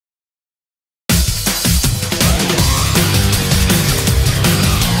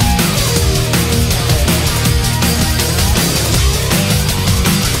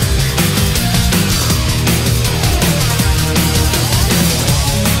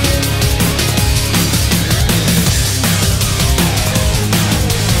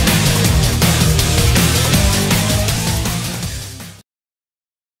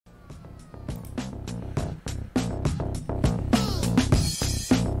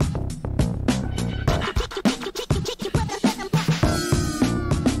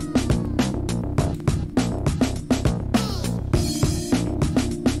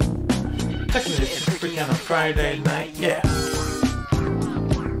Friday night, yeah.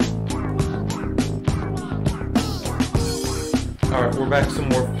 Alright, we're back some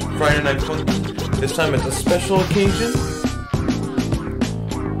more Friday Night Funkin. This time it's a special occasion.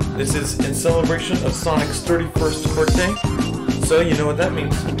 This is in celebration of Sonic's 31st birthday. So you know what that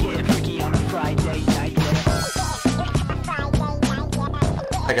means.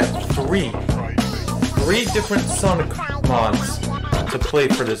 I got three different Sonic mods to play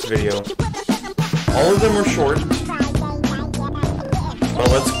for this video. All of them are short.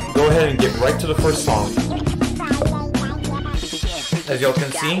 But let's go ahead and get right to the first song. As y'all can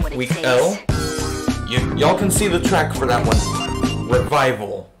see, week L. Y'all can see the track for that one.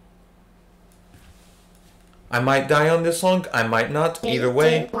 Revival. I might die on this song, I might not. Either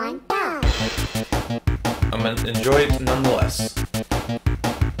way, I'm gonna enjoy it nonetheless.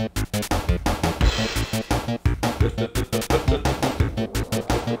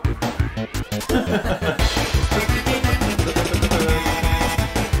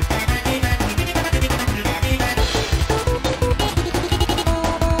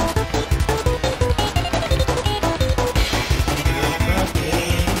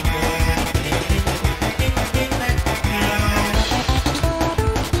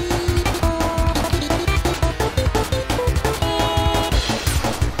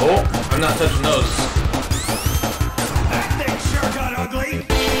 I'm not touching those. That thing sure got ugly.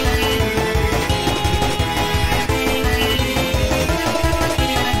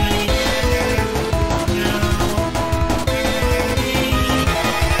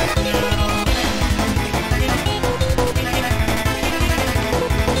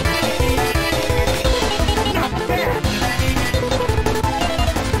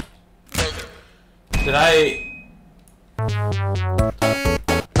 Did I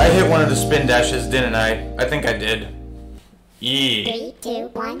hit one of the spin dashes, didn't I? I think I did. Yeah. 3, 2,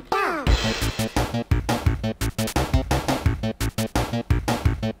 1, go!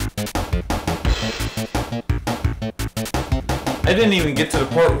 I didn't even get to the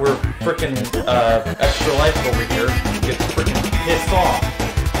part where frickin' extra life over here gets frickin' pissed off.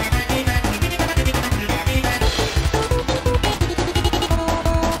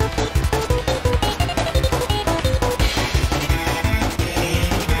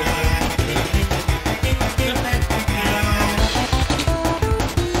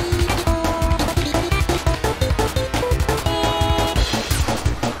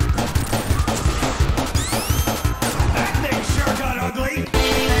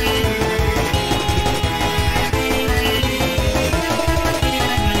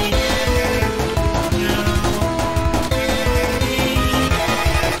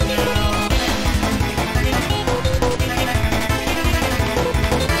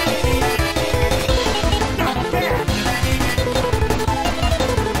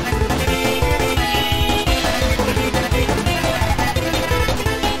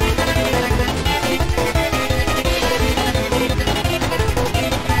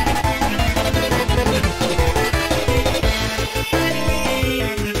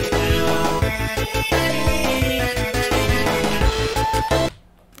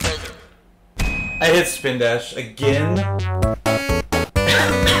 I hit spin dash again.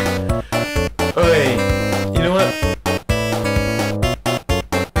 Okay, you know what?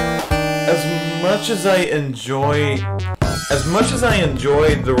 As much as I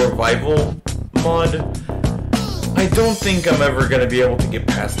enjoy the revival mod, I don't think I'm ever gonna be able to get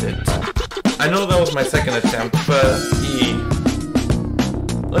past it. I know that was my second attempt, but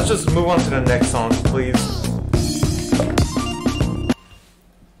let's just move on to the next song, please.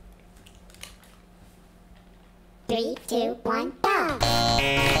 Three, two, one, go!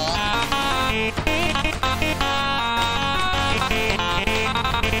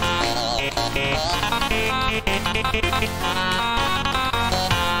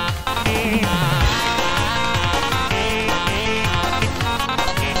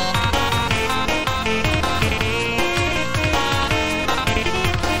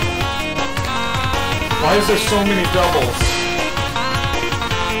 Why is there so many doubles?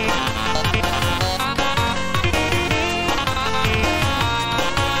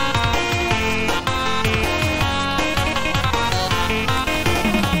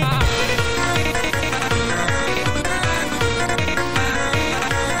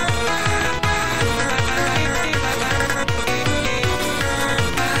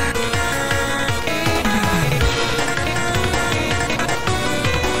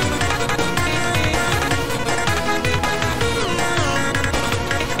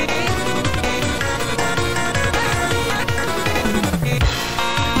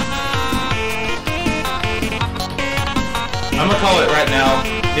 I'm gonna call it right now.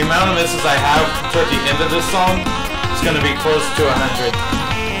 The amount of misses I have toward the end of this song is going to be close to 100.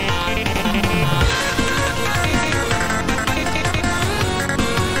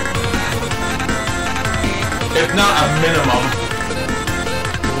 If not a minimum.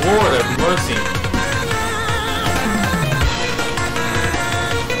 Lord of mercy.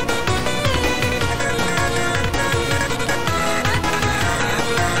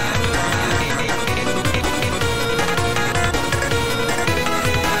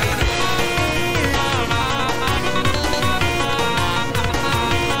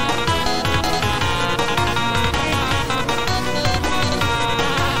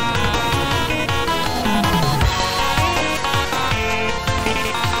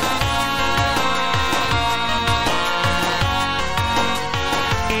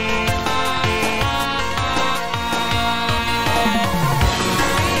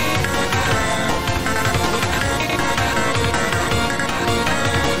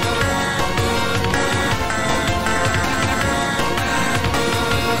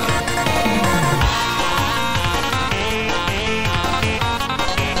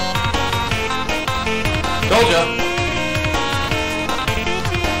 Told ya.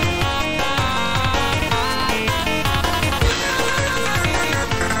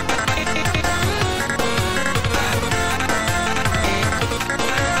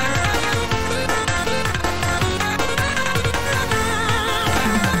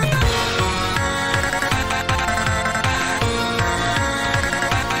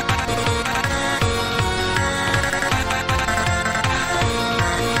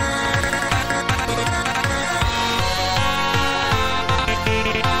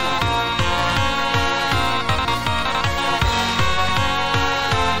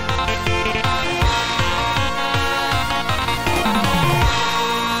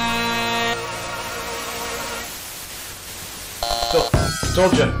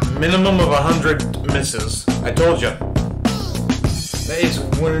 Told you, minimum of 100 misses. I told you. That is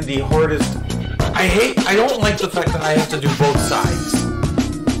one of the hardest. I don't like the fact that I have to do both sides.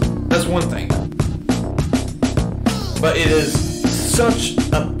 That's one thing. But it is such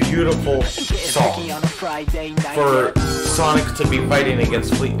a beautiful song for Sonic to be fighting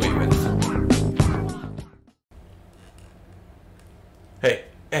against Fleetway with.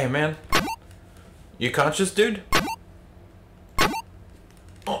 Hey man. You conscious, dude?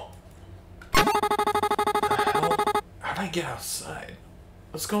 Get outside.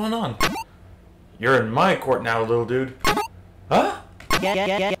 What's going on? You're in my court now, little dude. Huh?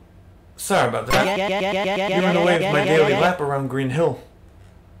 Sorry about that. You ran away with my daily lap around Green Hill.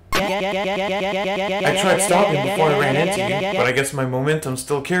 I tried stopping before I ran into you, but I guess my momentum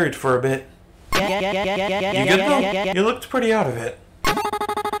still carried for a bit. You good though? You looked pretty out of it.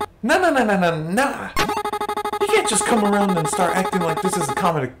 Nah. You can't just come around and start acting like this is a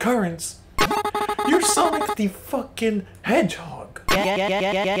common occurrence. You're Sonic the fucking Hedgehog.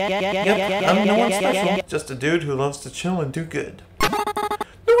 Yep, I'm no one special. Just a dude who loves to chill and do good.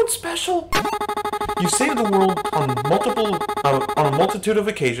 No one special. You save the world on a multitude of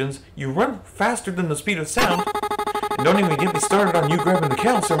occasions. You run faster than the speed of sound. And don't even get me started on you grabbing the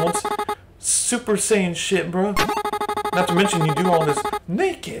cow symbols. Super Saiyan shit, bro. Not to mention you do all this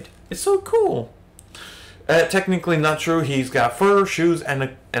naked. It's so cool. Technically not true. He's got fur, shoes,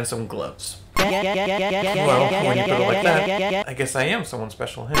 and some gloves. Well, when you put it like that, I guess I am someone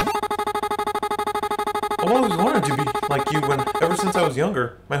special, huh? I've always wanted to be like you ever since I was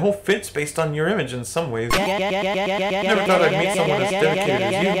younger. My whole fit's based on your image in some ways. Never thought I'd meet someone as dedicated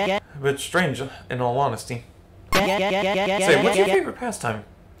as you, but strange, in all honesty. Say, what's your favorite pastime?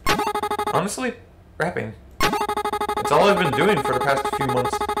 Honestly, rapping. It's all I've been doing for the past few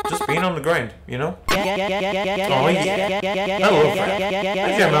months. Just being on the grind, you know? Oh yeah. I love rap.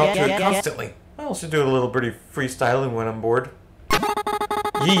 I jam out to it constantly. I also do a little bit of freestyling when I'm bored.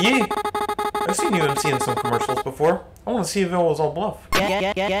 Yeah. I've seen you MC in some commercials before. I want to see if it was all bluff.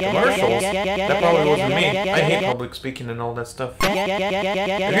 Commercials? That probably wasn't me. I hate public speaking and all that stuff. If you're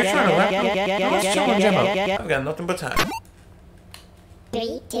trying to rap, then let's chill and jam out. I've got nothing but time.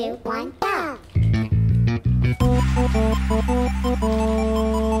 3, 2, 1, go!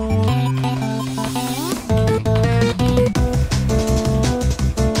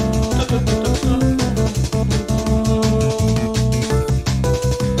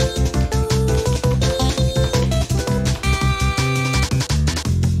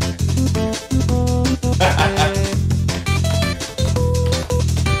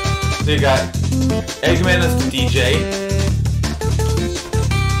 So you got Eggman as the DJ,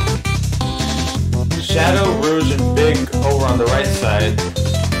 Shadow, Rouge, and Big over on the right side,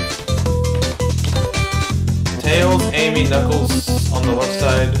 Tails, Amy, Knuckles on the left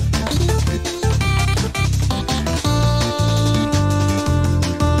side.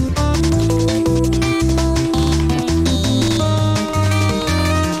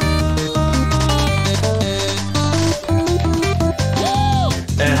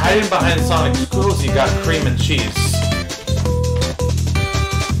 And hiding behind Sonic's clothes, you got cream and cheese.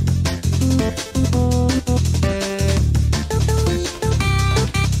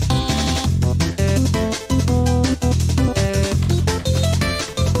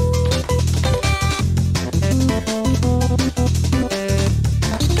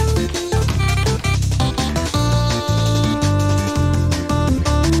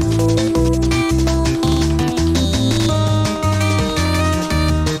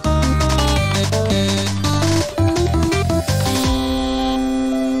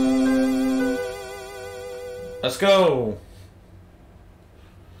 Let's go!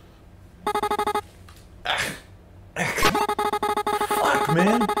 Fuck,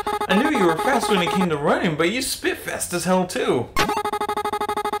 man! I knew you were fast when it came to running, but you spit fast as hell, too.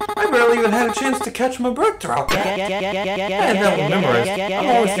 I barely even had a chance to catch my breath throughout that. I had that one memorized.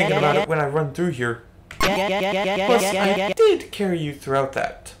 I'm always thinking about it when I run through here. Plus, I did carry you throughout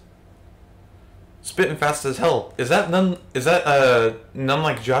that. Spitting fast as hell. Is that none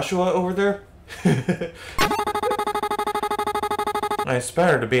like Joshua over there? I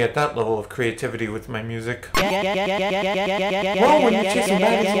aspire to be at that level of creativity with my music. Well, when you're chasing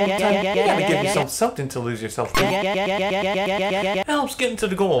baddies all the time, you gotta give yourself something to lose yourself to. It helps getting to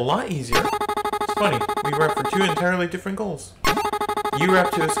the goal a lot easier. It's funny, we rap for two entirely different goals. You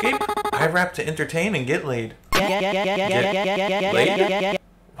rap to escape, I rap to entertain and get laid. Get laid?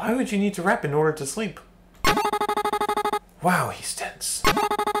 Why would you need to rap in order to sleep? Wow, he's tense.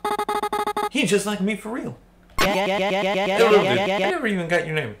 He's just like me for real. Hello, dude. I never even got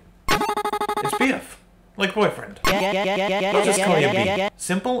your name. It's BF. Like boyfriend. I'll just call you B.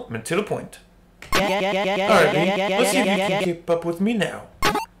 Simple and to the point. Alright, B. Let's see if you can keep up with me now.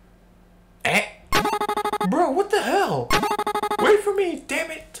 Eh? Bro, what the hell? Wait for me, damn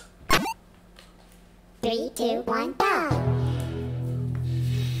it! 3, 2, 1, go!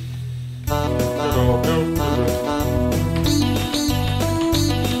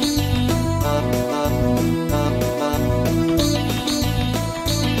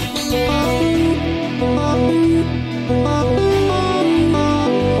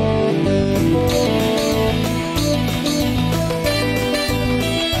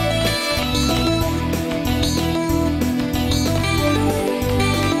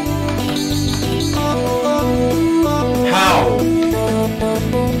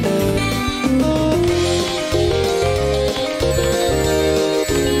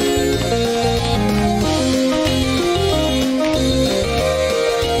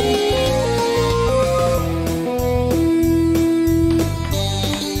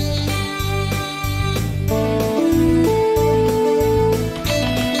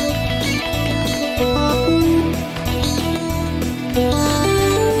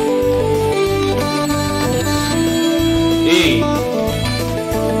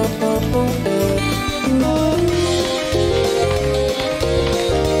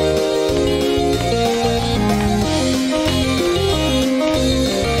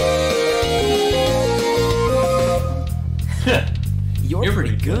 You're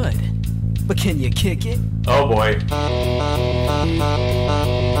pretty good. But can you kick it? Oh boy.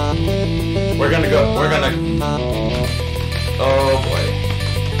 We're gonna... Oh boy.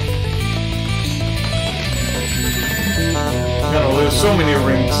 I'm gonna lose so many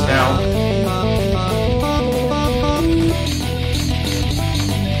rings now.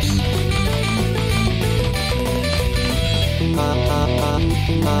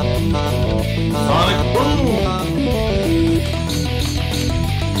 Sonic boom!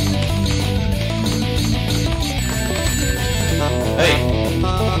 Hey!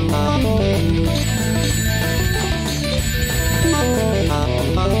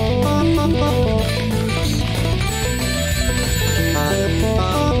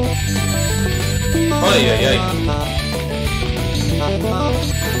 Ay, ay, ay.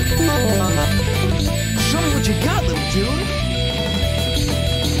 Show me what you got, little dude.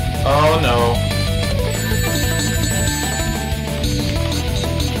 Oh no.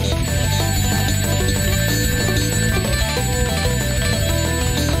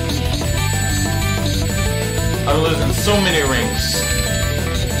 I'm losing so many rings.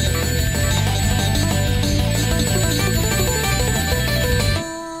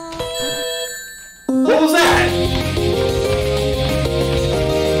 What was that?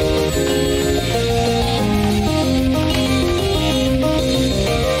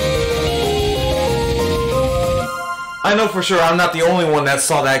 I know for sure I'm not the only one that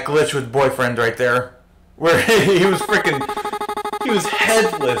saw that glitch with Boyfriend right there. Where he was freaking... He was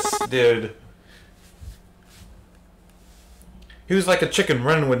headless, dude. He was like a chicken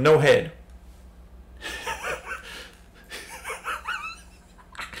running with no head.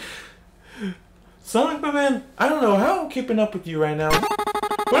 Sonic, my man, I don't know how I'm keeping up with you right now,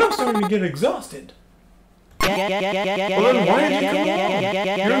 but I'm starting to get exhausted. Well then, why did you come along?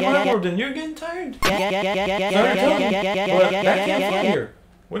 You're in my world and you're getting tired? Sorry, tell me. Well, that can't fly here.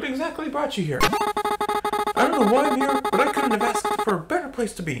 What exactly brought you here? I don't know why I'm here, but I couldn't have asked for a better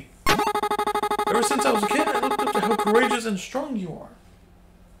place to be. Ever since I was a kid, I looked up to how courageous and strong you are.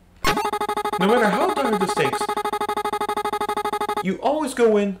 No matter how dire the stakes, you always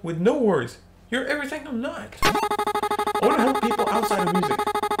go in with no worries. You're everything I'm not. I want to help people outside of music.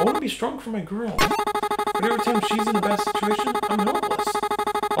 I want to be strong for my girl. But every time she's in a bad situation, I'm helpless.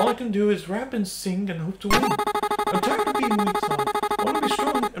 All I can do is rap and sing and hope to win. I'm tired of being weak, Sonic. I want to be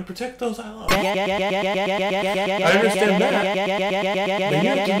strong and protect those I love. I understand that. But you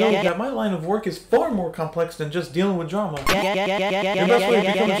have to know that my line of work is far more complex than just dealing with drama. Your best way of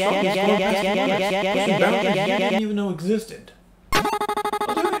becoming strong is going past the limits, pushing boundaries you didn't even know existed.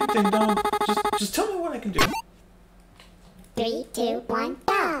 I'll do anything, Dom. Just tell me what I can do. 3, 2, 1,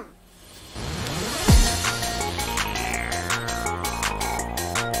 go!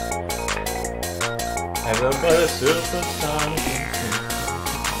 Everybody supersonic.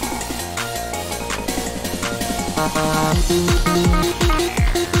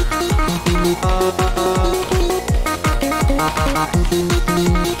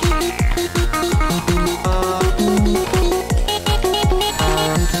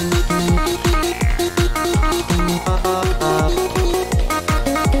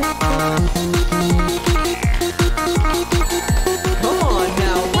 Come on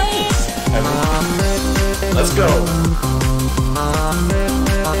now, race! Let's go.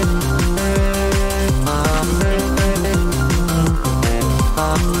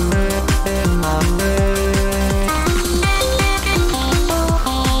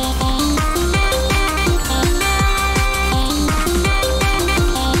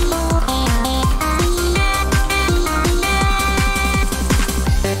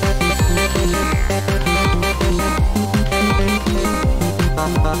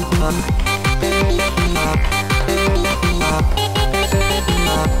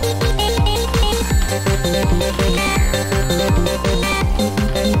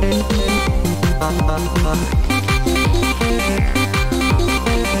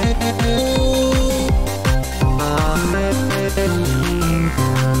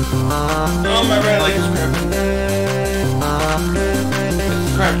 Oh, my right leg is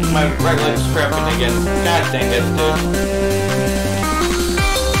cramping. My right leg is cramping again. God dang it, dude.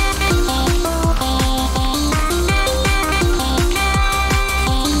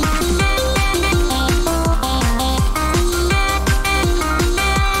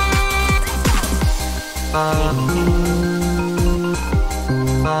 Oh,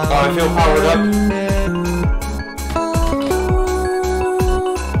 I feel powered up.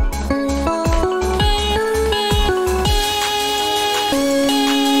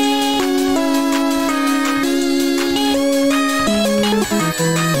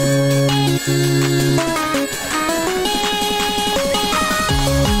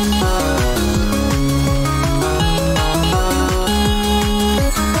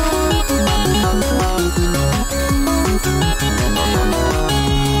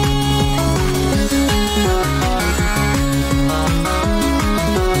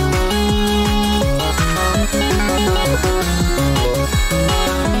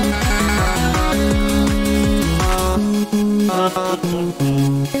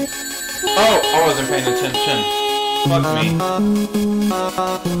 Oh, I wasn't paying attention. Fuck me.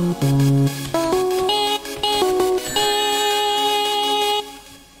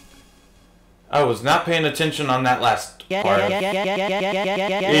 I was not paying attention on that last part.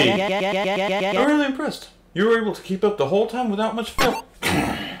 Hey. I'm really impressed. You were able to keep up the whole time without much fail.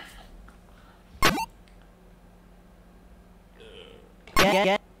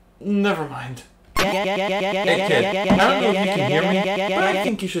 Never mind. Hey kid, I don't know if you can hear me, but I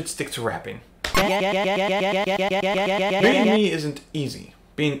think you should stick to rapping. Being me isn't easy.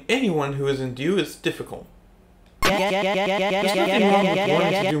 Being anyone who isn't you is difficult. There's nothing wrong with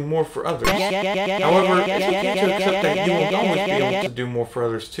wanting to do more for others. However, it's okay to accept that you won't always be able to do more for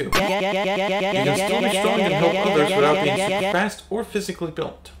others too. You can still be strong and help others without being super fast or physically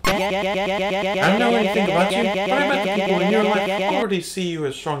built. I don't know anything about you, but I bet the people in your life already see you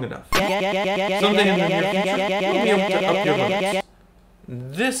as strong enough. Someday in the near future, you'll be able to up your limits.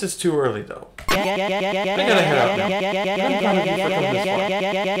 This is too early, though. I gotta head out now. I'm proud of you for coming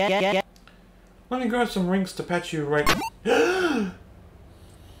this far. Let me grab some rings to patch you right... No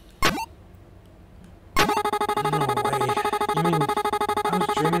way. You mean I was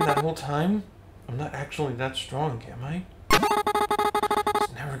dreaming that whole time? I'm not actually that strong, am I?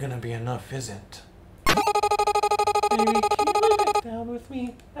 It's never gonna be enough, is it? Baby, can you lay back down with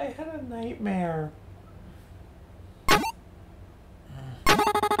me? I had a nightmare. I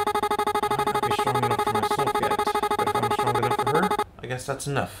might not be strong enough for myself yet, but if I'm strong enough for her, I guess that's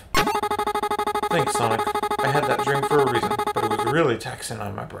enough. Thanks, Sonic. I had that dream for a reason, but it was really taxing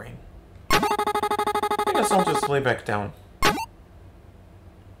on my brain. I guess I'll just lay back down.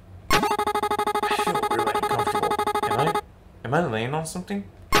 I feel really uncomfortable. Am I laying on something?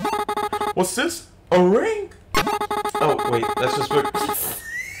 What's this? A ring? Oh, wait, that's just what...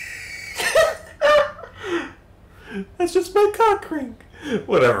 That's just my cock ring.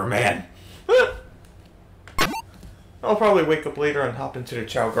 Whatever, man. I'll probably wake up later and hop into the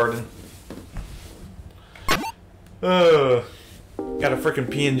Chow Garden. Got a freaking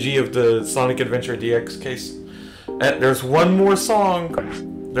PNG of the Sonic Adventure DX case. There's one more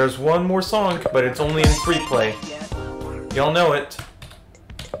song. There's one more song, but it's only in free play. Y'all know it.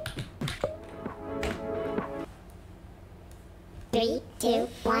 3, 2,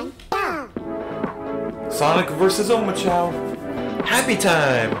 1, go! Sonic vs. Omochow. Happy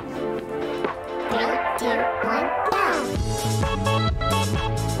time! 3, 2, 1, go!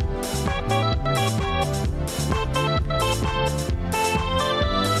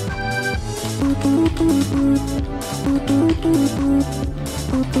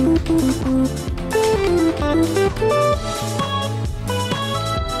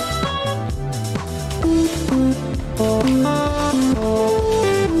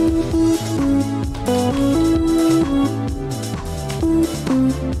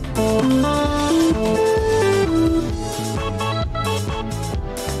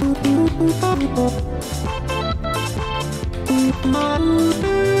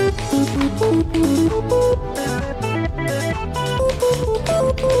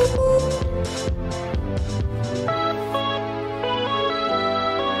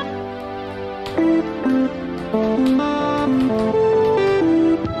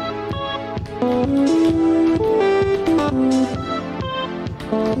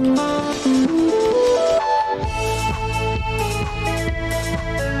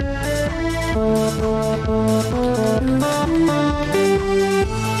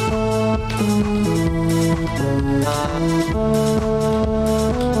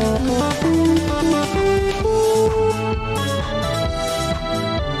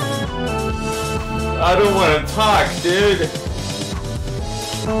 I don't want to talk, dude.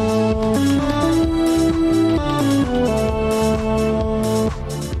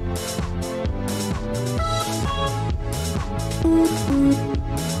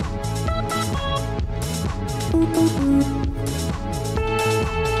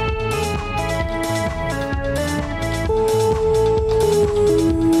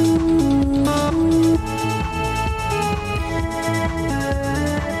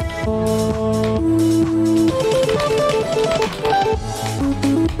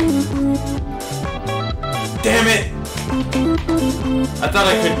 Damn it! I thought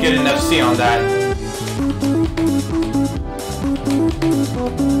I could get an FC on that.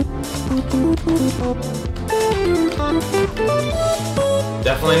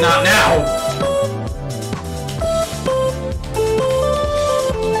 Definitely not now!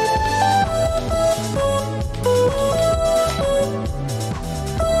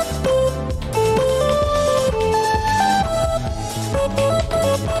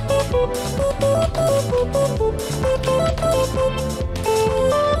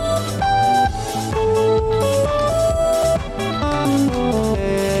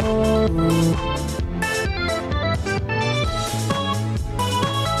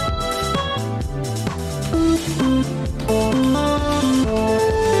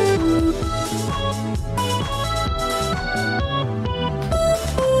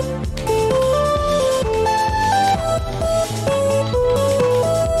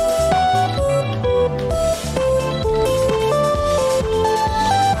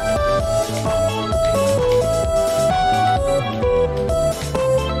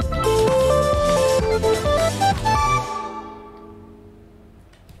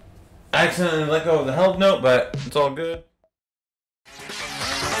 I accidentally let go of the held note, but it's all good.